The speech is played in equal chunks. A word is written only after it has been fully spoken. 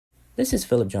This is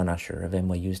Phillip John Usher of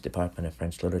NYU's Department of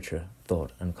French Literature,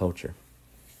 Thought and Culture.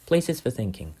 Places for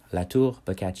Thinking, Latour,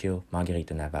 Boccaccio, Marguerite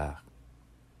de Navarre.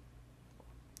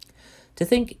 To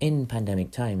think in pandemic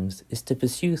times is to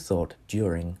pursue thought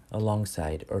during,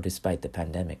 alongside, or despite the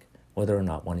pandemic, whether or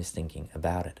not one is thinking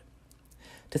about it.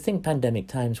 To think pandemic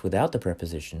times without the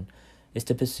preposition is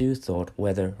to pursue thought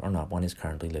whether or not one is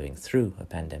currently living through a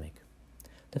pandemic.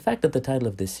 The fact that the title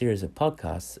of this series of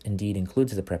podcasts indeed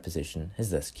includes the preposition is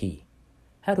thus key.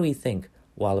 How do we think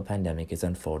while a pandemic is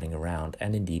unfolding around,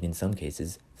 and indeed in some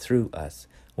cases through us,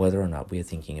 whether or not we are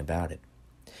thinking about it?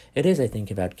 It is, I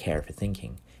think, about care for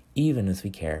thinking, even as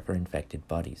we care for infected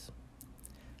bodies.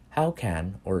 How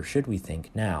can or should we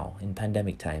think now in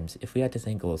pandemic times if we had to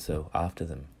think also after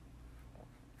them?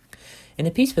 In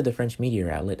a piece for the French media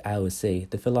outlet AOC,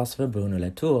 the philosopher Bruno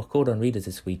Latour called on readers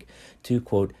this week to,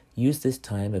 quote, use this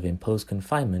time of imposed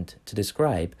confinement to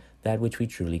describe that which we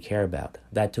truly care about,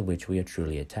 that to which we are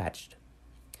truly attached.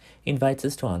 He invites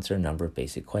us to answer a number of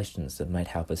basic questions that might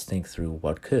help us think through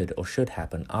what could or should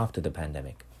happen after the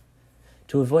pandemic.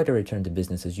 To avoid a return to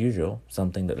business as usual,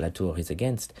 something that Latour is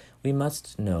against, we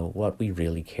must know what we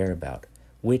really care about,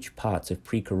 which parts of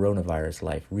pre-coronavirus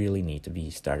life really need to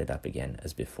be started up again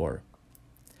as before.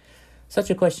 Such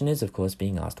a question is, of course,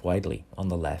 being asked widely, on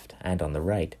the left and on the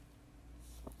right.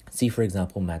 See, for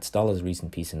example, Matt Stoller's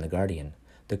recent piece in The Guardian.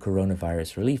 The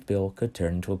coronavirus relief bill could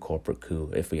turn into a corporate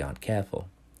coup if we aren't careful.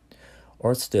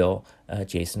 Or still,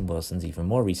 Jason Wilson's even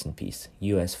more recent piece,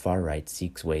 U.S. far-right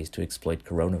seeks ways to exploit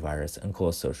coronavirus and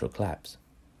cause social collapse.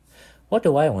 What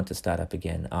do I want to start up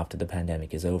again after the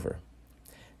pandemic is over?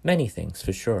 Many things,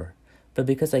 for sure, but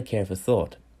because I care for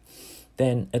thought.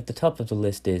 Then, at the top of the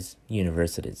list is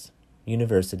universities.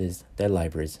 Universities, their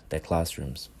libraries, their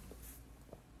classrooms.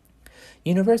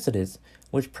 Universities,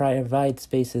 which provide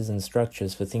spaces and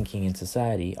structures for thinking in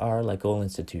society, are, like all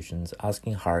institutions,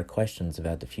 asking hard questions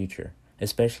about the future,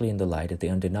 especially in the light of the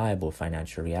undeniable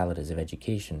financial realities of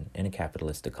education in a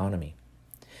capitalist economy.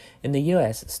 In the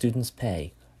US, students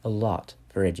pay a lot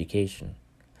for education.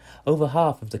 Over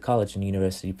half of the college and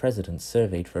university presidents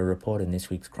surveyed for a report in this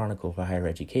week's Chronicle for Higher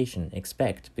Education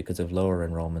expect, because of lower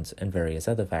enrollments and various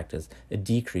other factors, a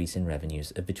decrease in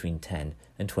revenues of between 10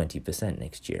 and 20%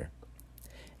 next year.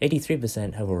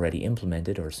 83% have already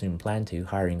implemented or soon plan to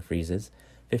hiring freezes,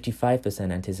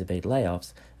 55% anticipate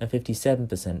layoffs, and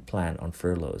 57% plan on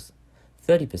furloughs.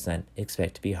 30%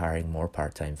 expect to be hiring more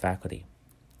part-time faculty.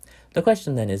 The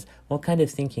question then is, what kind of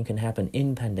thinking can happen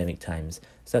in pandemic times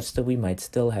such that we might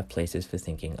still have places for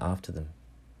thinking after them?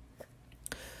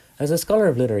 As a scholar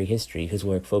of literary history whose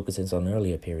work focuses on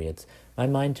earlier periods, my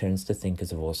mind turns to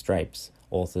thinkers of all stripes,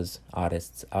 authors,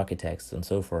 artists, architects, and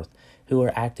so forth, who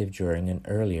were active during an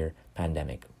earlier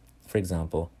pandemic. For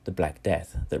example, the Black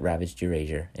Death that ravaged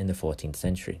Eurasia in the 14th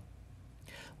century.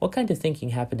 What kind of thinking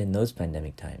happened in those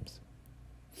pandemic times?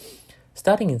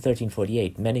 Starting in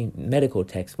 1348, many medical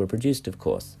texts were produced, of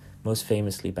course, most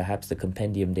famously perhaps the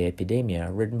Compendium de Epidemia,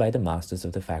 written by the masters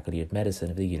of the Faculty of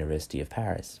Medicine of the University of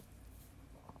Paris.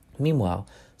 Meanwhile,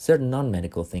 certain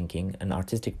non-medical thinking and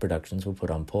artistic productions were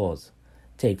put on pause.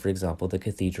 Take, for example, the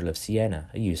Cathedral of Siena,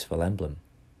 a useful emblem.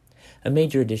 A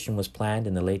major addition was planned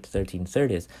in the late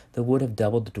 1330s that would have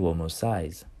doubled the Duomo's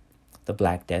size. The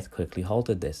Black Death quickly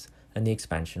halted this, and the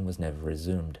expansion was never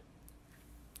resumed.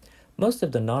 Most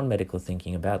of the non-medical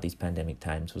thinking about these pandemic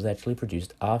times was actually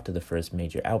produced after the first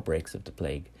major outbreaks of the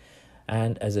plague,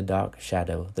 and as a dark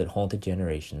shadow that haunted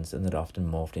generations and that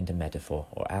often morphed into metaphor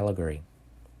or allegory.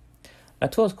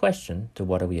 Latour's question, to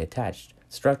what are we attached,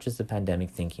 structures the pandemic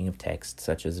thinking of texts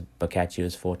such as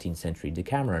Boccaccio's 14th century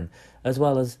Decameron, as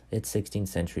well as its 16th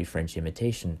century French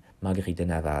imitation, Marguerite de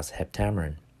Navarre's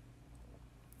Heptameron.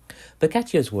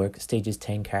 Boccaccio's work stages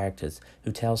 10 characters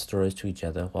who tell stories to each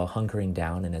other while hunkering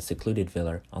down in a secluded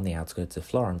villa on the outskirts of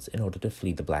Florence in order to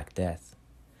flee the Black Death.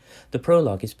 The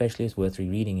prologue especially is worth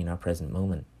rereading in our present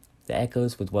moment. The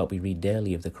echoes with what we read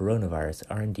daily of the coronavirus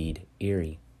are indeed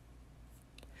eerie.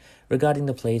 Regarding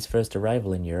the play's first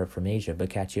arrival in Europe from Asia,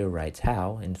 Boccaccio writes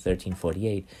how, in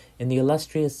 1348, in the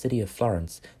illustrious city of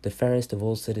Florence, the fairest of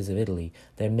all cities of Italy,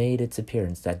 there made its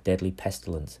appearance that deadly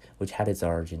pestilence, which had its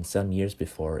origin some years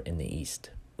before in the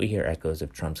East. We hear echoes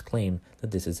of Trump's claim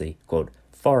that this is a, quote,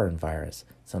 foreign virus,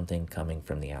 something coming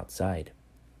from the outside.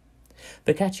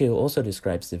 Boccaccio also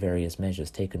describes the various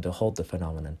measures taken to halt the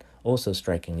phenomenon, also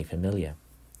strikingly familiar.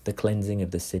 The cleansing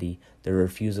of the city, the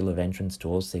refusal of entrance to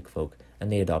all sick folk,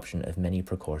 and the adoption of many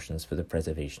precautions for the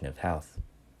preservation of health.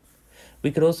 We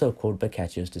could also quote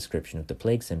Boccaccio's description of the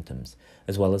plague symptoms,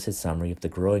 as well as his summary of the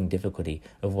growing difficulty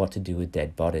of what to do with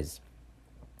dead bodies.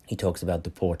 He talks about the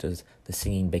porters, the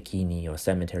singing bikini or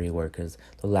cemetery workers,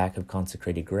 the lack of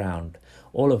consecrated ground,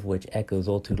 all of which echoes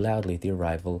all too loudly the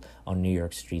arrival on New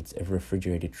York streets of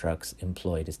refrigerated trucks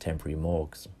employed as temporary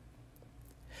morgues.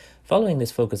 Following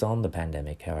this focus on the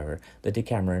pandemic, however, the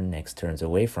Decameron next turns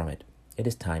away from it. It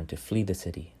is time to flee the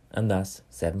city, and thus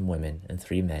 7 women and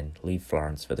 3 men leave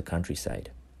Florence for the countryside.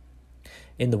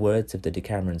 In the words of the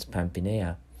Decameron's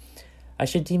Pampinea, I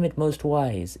should deem it most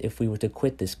wise if we were to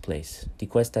quit this place, di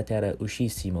questa terra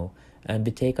uscissimo, and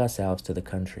betake ourselves to the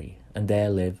country, and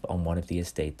there live on one of the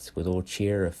estates, with all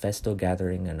cheer of festal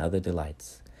gathering and other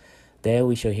delights. There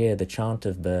we shall hear the chant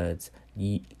of birds,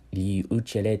 gli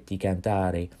uccelletti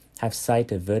cantare, have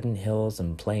sight of verdant hills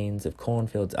and plains, of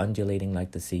cornfields undulating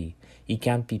like the sea, I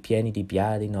campi pieni di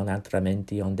biadi non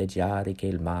altrimenti ondeggiare che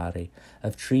il mare,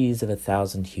 of trees of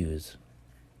 1,000 hues.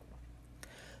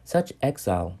 Such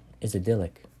exile is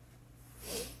idyllic.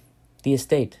 The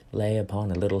estate lay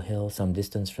upon a little hill some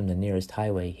distance from the nearest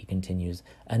highway, he continues,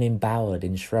 and embowered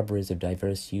in shrubberies of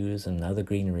diverse hues and other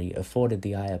greenery afforded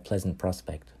the eye a pleasant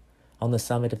prospect. On the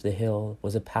summit of the hill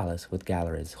was a palace with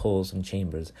galleries, halls, and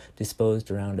chambers, disposed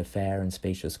around a fair and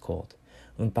spacious court.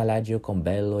 Un palagio con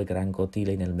bello e gran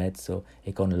cortile nel mezzo,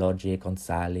 e con loggie, e con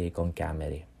sale, e con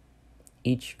camere.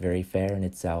 Each very fair in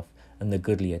itself, and the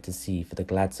goodlier to see for the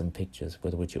gladsome pictures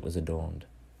with which it was adorned.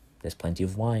 There's plenty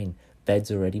of wine,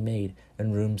 beds already made,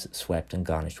 and rooms swept and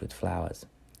garnished with flowers.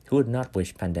 Who would not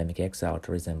wish pandemic exile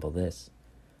to resemble this?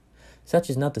 Such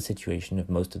is not the situation of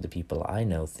most of the people I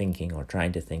know thinking or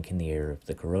trying to think in the era of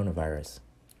the coronavirus.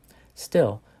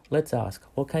 Still, let's ask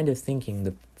what kind of thinking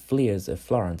the fleers of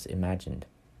Florence imagined.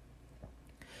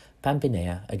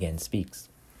 Pampinea again speaks.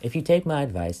 If you take my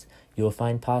advice, you will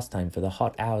find pastime for the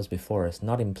hot hours before us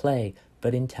not in play,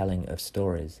 but in telling of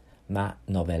stories, ma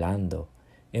novellando,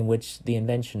 in which the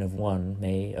invention of one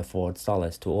may afford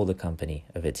solace to all the company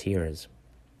of its hearers.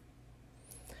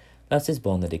 Thus is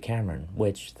born the Decameron,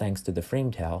 which, thanks to the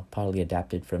frame tale, partly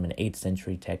adapted from an 8th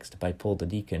century text by Paul the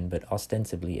Deacon, but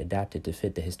ostensibly adapted to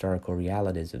fit the historical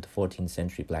realities of the 14th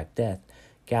century Black Death,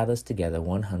 gathers together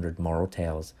 100 moral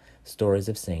tales, stories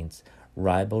of saints,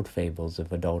 ribald fables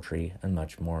of adultery, and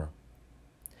much more.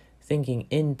 Thinking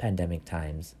in pandemic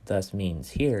times thus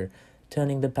means here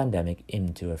turning the pandemic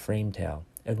into a frame tale,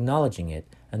 acknowledging it,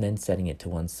 and then setting it to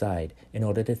one side in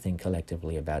order to think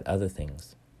collectively about other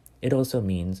things. It also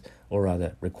means, or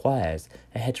rather requires,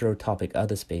 a heterotopic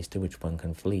other space to which one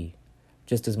can flee.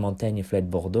 Just as Montaigne fled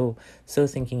Bordeaux, so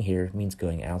thinking here means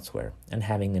going elsewhere, and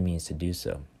having the means to do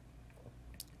so.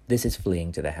 This is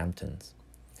fleeing to the Hamptons.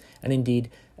 And indeed,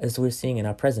 as we're seeing in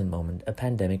our present moment, a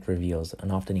pandemic reveals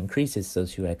and often increases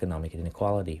socioeconomic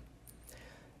inequality.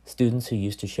 Students who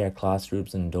used to share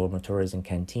classrooms and dormitories and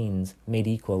canteens, made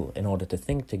equal in order to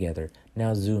think together,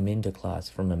 now zoom into class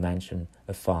from a mansion,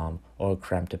 a farm, or a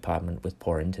cramped apartment with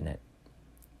poor internet.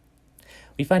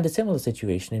 We find a similar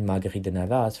situation in Marguerite de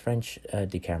Navarre's French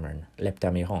Decameron,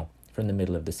 L'Heptaméron, from the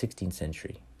middle of the 16th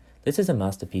century. This is a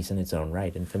masterpiece in its own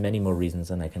right, and for many more reasons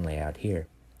than I can lay out here.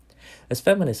 As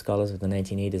feminist scholars of the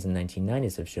 1980s and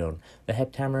 1990s have shown, the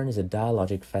Heptameron is a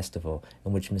dialogic festival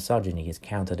in which misogyny is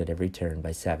countered at every turn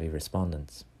by savvy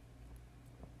respondents.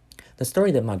 The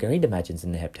story that Marguerite imagines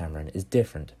in the Heptameron is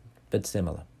different, but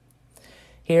similar.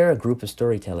 Here, a group of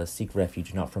storytellers seek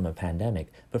refuge not from a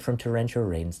pandemic, but from torrential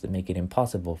rains that make it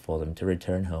impossible for them to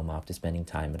return home after spending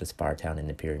time at a spa town in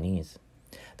the Pyrenees.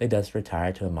 They thus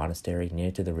retire to a monastery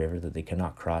near to the river that they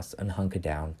cannot cross and hunker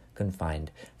down, confined,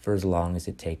 for as long as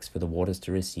it takes for the waters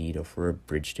to recede or for a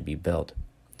bridge to be built.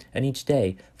 And each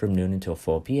day, from noon until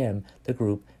 4 p.m., the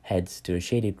group heads to a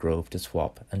shaded grove to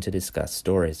swap and to discuss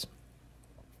stories.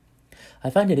 I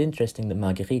find it interesting that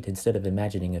Marguerite, instead of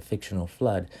imagining a fictional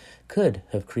flood, could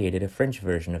have created a French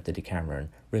version of the Decameron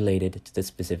related to the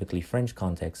specifically French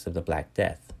context of the Black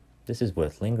Death. This is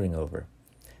worth lingering over.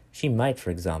 She might, for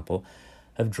example,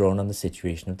 have drawn on the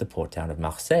situation of the port town of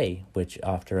Marseille, which,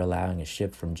 after allowing a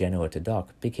ship from Genoa to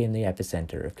dock, became the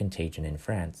epicenter of contagion in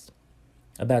France.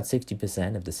 About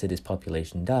 60% of the city's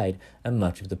population died, and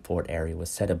much of the port area was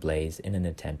set ablaze in an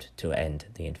attempt to end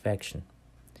the infection.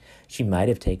 She might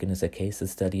have taken as a case the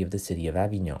study of the city of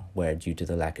Avignon, where, due to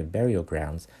the lack of burial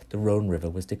grounds, the Rhone River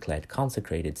was declared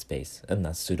consecrated space, and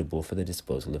thus suitable for the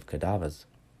disposal of cadavers.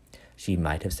 She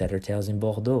might have set her tales in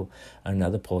Bordeaux,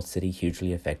 another port city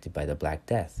hugely affected by the Black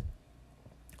Death.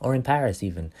 Or in Paris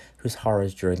even, whose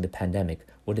horrors during the pandemic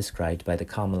were described by the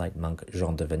Carmelite monk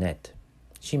Jean de Venette.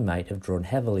 She might have drawn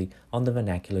heavily on the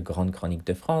vernacular Grande Chronique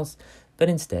de France, but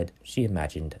instead she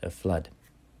imagined a flood.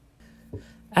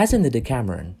 As in the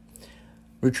Decameron,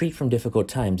 retreat from difficult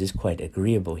times is quite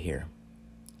agreeable here.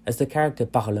 As the character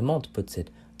Parlement puts it,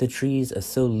 The trees are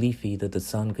so leafy that the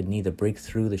sun could neither break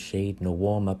through the shade nor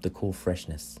warm up the cool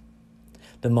freshness.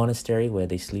 The monastery where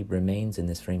they sleep remains in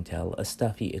this frame tale a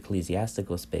stuffy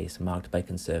ecclesiastical space marked by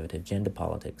conservative gender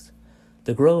politics.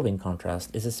 The grove, in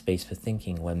contrast, is a space for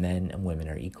thinking where men and women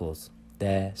are equals.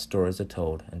 There, stories are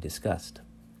told and discussed.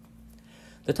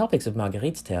 The topics of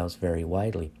Marguerite's tales vary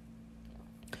widely,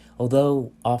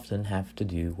 although often have to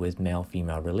do with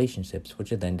male-female relationships,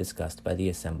 which are then discussed by the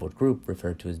assembled group,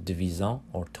 referred to as divisants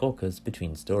or talkers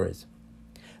between stories.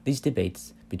 These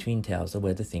debates between tales are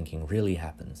where the thinking really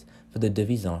happens, for the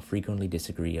divisants frequently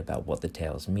disagree about what the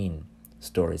tales mean.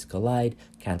 Stories collide,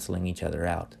 cancelling each other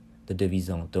out. The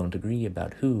divisants don't agree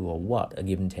about who or what a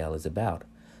given tale is about.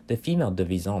 The female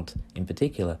divisantes, in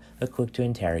particular, are quick to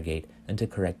interrogate and to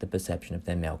correct the perception of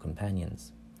their male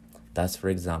companions. Thus, for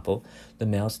example, the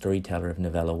male storyteller of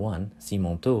Novella 1,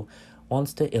 Simontault,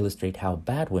 wants to illustrate how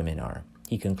bad women are.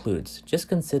 He concludes, "Just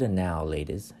consider now,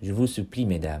 ladies, je vous supplie,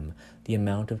 mesdames, the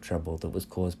amount of trouble that was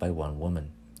caused by one woman.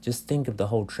 Just think of the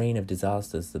whole train of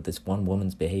disasters that this one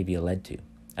woman's behavior led to.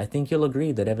 I think you'll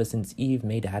agree that ever since Eve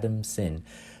made Adam sin,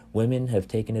 women have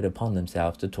taken it upon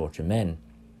themselves to torture men."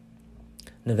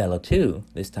 Novella 2,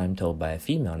 this time told by a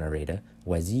female narrator,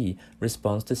 Oisille,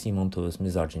 responds to Simontault's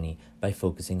misogyny by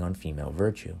focusing on female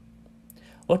virtue.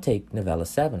 Or take Novella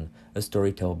 7, a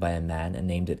story told by a man and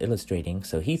aimed at illustrating,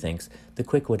 so he thinks, the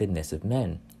quick-wittedness of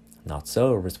men. "Not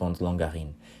so," responds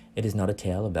Longarine. "It is not a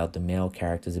tale about the male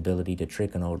character's ability to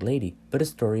trick an old lady, but a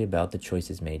story about the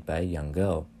choices made by a young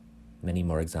girl." Many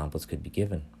more examples could be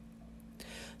given.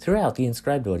 Throughout, the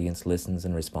inscribed audience listens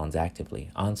and responds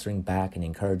actively, answering back and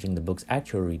encouraging the book's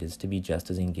actual readers to be just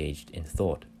as engaged in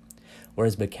thought.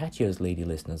 Whereas Boccaccio's lady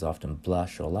listeners often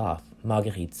blush or laugh,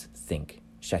 Marguerite's think,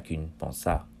 chacune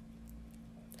pensa.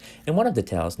 In one of the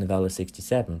tales, Novella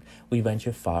 67, we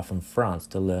venture far from France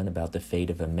to learn about the fate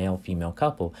of a male-female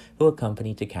couple who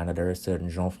accompanied to Canada a certain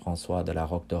Jean-François de la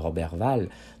Roque de Roberval,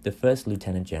 the first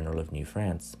Lieutenant General of New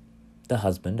France. The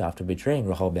husband, after betraying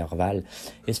Roberval,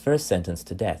 is first sentenced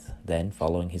to death, then,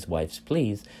 following his wife's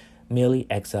pleas, merely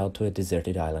exiled to a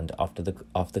deserted island off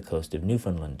the coast of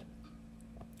Newfoundland.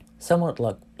 Somewhat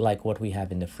like what we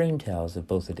have in the frame tales of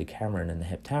both the Decameron and the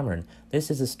Heptameron, this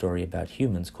is a story about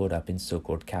humans caught up in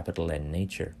so-called capital N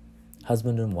nature.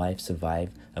 Husband and wife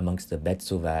survive amongst the bêtes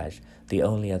sauvages, the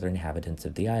only other inhabitants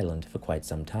of the island, for quite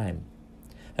some time.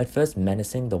 At first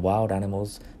menacing, the wild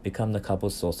animals become the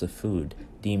couple's source of food,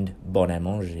 deemed bon à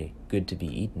manger, good to be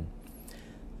eaten.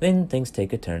 Then things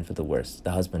take a turn for the worse.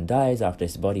 The husband dies after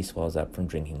his body swells up from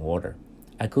drinking water.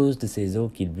 À cause de ces eaux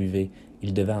qu'il buvait,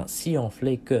 il devint si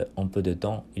enflé que, en peu de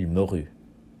temps, il mourut.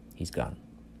 He's gone.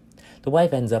 The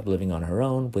wife ends up living on her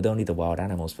own, with only the wild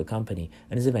animals for company,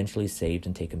 and is eventually saved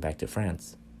and taken back to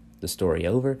France. The story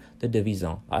over, the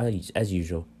divisants, as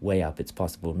usual, weigh up its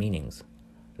possible meanings.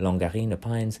 Longarine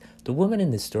opines, "The woman in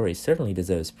this story certainly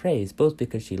deserves praise, both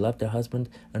because she loved her husband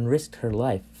and risked her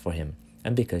life for him,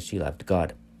 and because she loved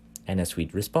God." Anna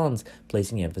Sweet responds,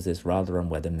 placing emphasis rather on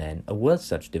whether men are worth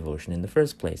such devotion in the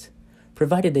first place.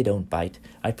 "Provided they don't bite,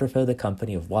 I prefer the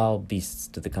company of wild beasts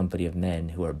to the company of men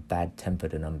who are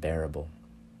bad-tempered and unbearable."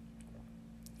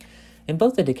 In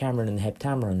both the Decameron and the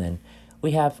Heptameron, then,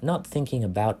 we have not thinking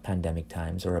about pandemic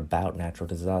times or about natural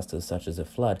disasters such as a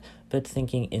flood, but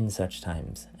thinking in such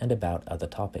times and about other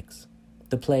topics.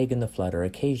 The plague and the flood are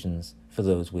occasions, for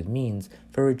those with means,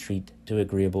 for retreat to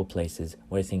agreeable places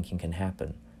where thinking can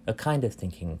happen, a kind of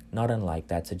thinking not unlike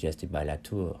that suggested by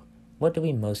Latour. What do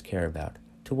we most care about?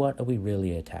 To what are we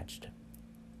really attached?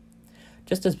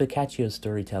 Just as Boccaccio's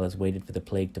storytellers waited for the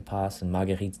plague to pass and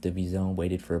Marguerite's division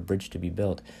waited for a bridge to be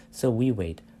built, so we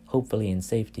wait, hopefully in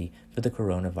safety, for the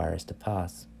coronavirus to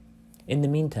pass. In the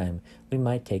meantime, we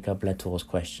might take up Latour's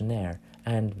questionnaire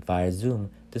and, via Zoom,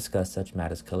 discuss such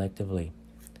matters collectively.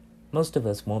 Most of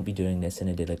us won't be doing this in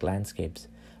idyllic landscapes,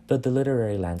 but the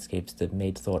literary landscapes that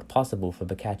made thought possible for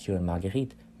Boccaccio and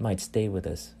Marguerite might stay with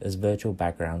us as virtual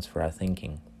backgrounds for our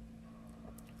thinking,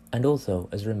 and also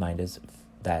as reminders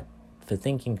that for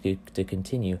thinking to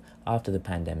continue after the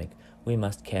pandemic, we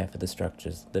must care for the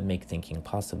structures that make thinking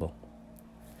possible.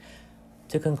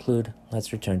 To conclude,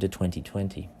 let's return to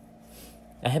 2020.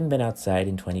 I haven't been outside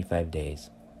in 25 days.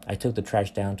 I took the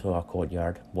trash down to our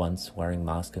courtyard once, wearing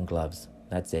mask and gloves.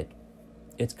 That's it.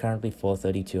 It's currently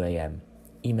 4:32 a.m.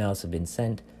 Emails have been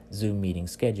sent, Zoom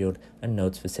meetings scheduled, and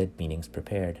notes for said meetings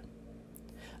prepared.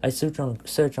 I search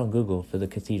on Google for the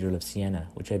Cathedral of Siena,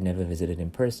 which I've never visited in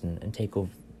person, and take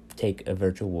a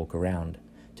virtual walk around,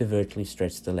 to virtually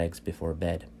stretch the legs before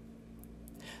bed.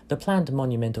 The planned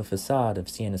monumental facade of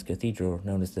Siena's cathedral,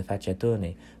 known as the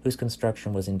Facciatone, whose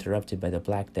construction was interrupted by the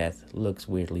Black Death, looks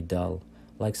weirdly dull,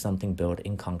 like something built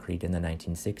in concrete in the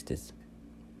 1960s.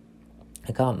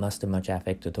 I can't muster much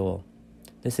affect at all.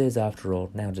 This is, after all,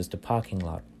 now just a parking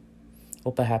lot.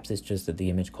 Or perhaps it's just that the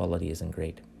image quality isn't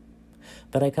great.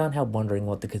 But I can't help wondering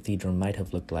what the cathedral might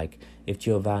have looked like if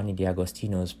Giovanni di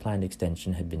Agostino's planned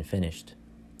extension had been finished.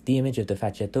 The image of the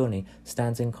Facciatone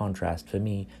stands in contrast for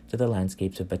me to the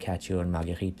landscapes of Boccaccio and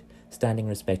Marguerite, standing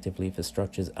respectively for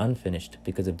structures unfinished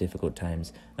because of difficult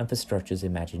times and for structures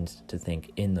imagined to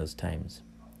think in those times.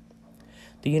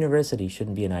 The university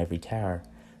shouldn't be an ivory tower,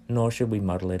 nor should we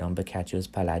model it on Boccaccio's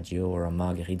Palagio or on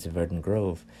Marguerite's verdant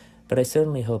grove, but I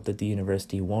certainly hope that the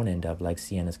university won't end up like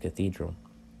Siena's cathedral.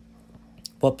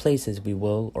 What places we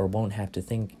will or won't have to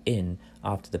think in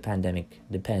after the pandemic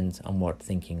depends on what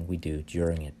thinking we do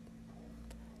during it.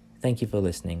 Thank you for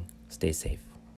listening. Stay safe.